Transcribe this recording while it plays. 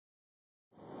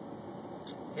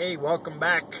Hey, welcome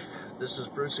back. This is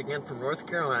Bruce again from North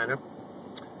Carolina.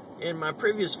 In my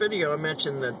previous video, I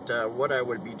mentioned that what I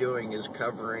would be doing is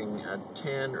covering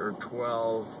 10 or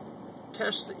 12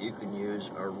 tests that you can use,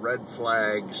 or red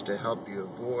flags, to help you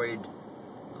avoid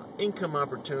income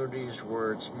opportunities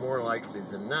where it's more likely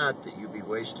than not that you'll be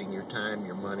wasting your time,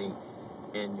 your money,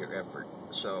 and your effort.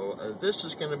 So this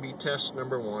is going to be test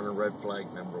number one, or red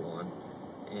flag number one,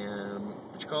 and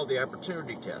it's called the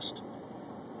opportunity test.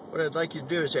 What I'd like you to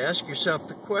do is ask yourself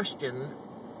the question,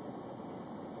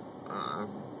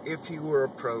 if you were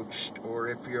approached, or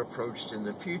if you're approached in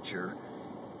the future,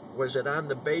 was it on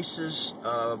the basis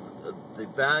of the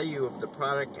value of the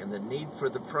product and the need for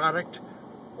the product,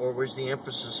 or was the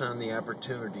emphasis on the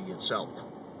opportunity itself?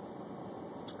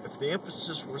 If the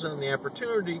emphasis was on the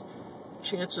opportunity,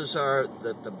 chances are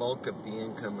that the bulk of the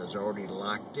income is already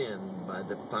locked in by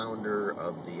the founder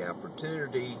of the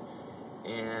opportunity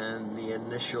and the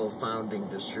initial founding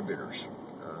distributors.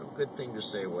 Good thing to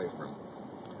stay away from.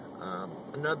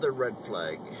 Another red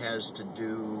flag has to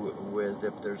do with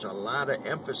if there's a lot of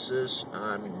emphasis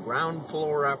on ground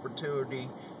floor opportunity,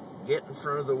 get in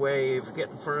front of the wave, get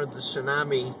in front of the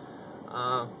tsunami.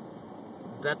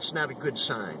 That's not a good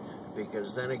sign,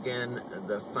 because then again,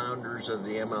 the founders of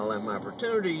the MLM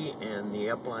Opportunity and the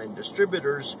upline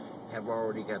distributors have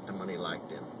already got the money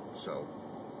locked in. So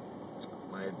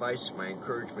my advice, my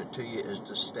encouragement to you is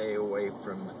to stay away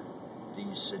from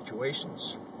these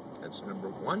situations. That's number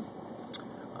one.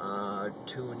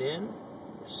 Tune in,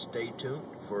 stay tuned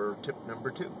for tip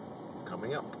number two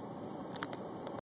coming up.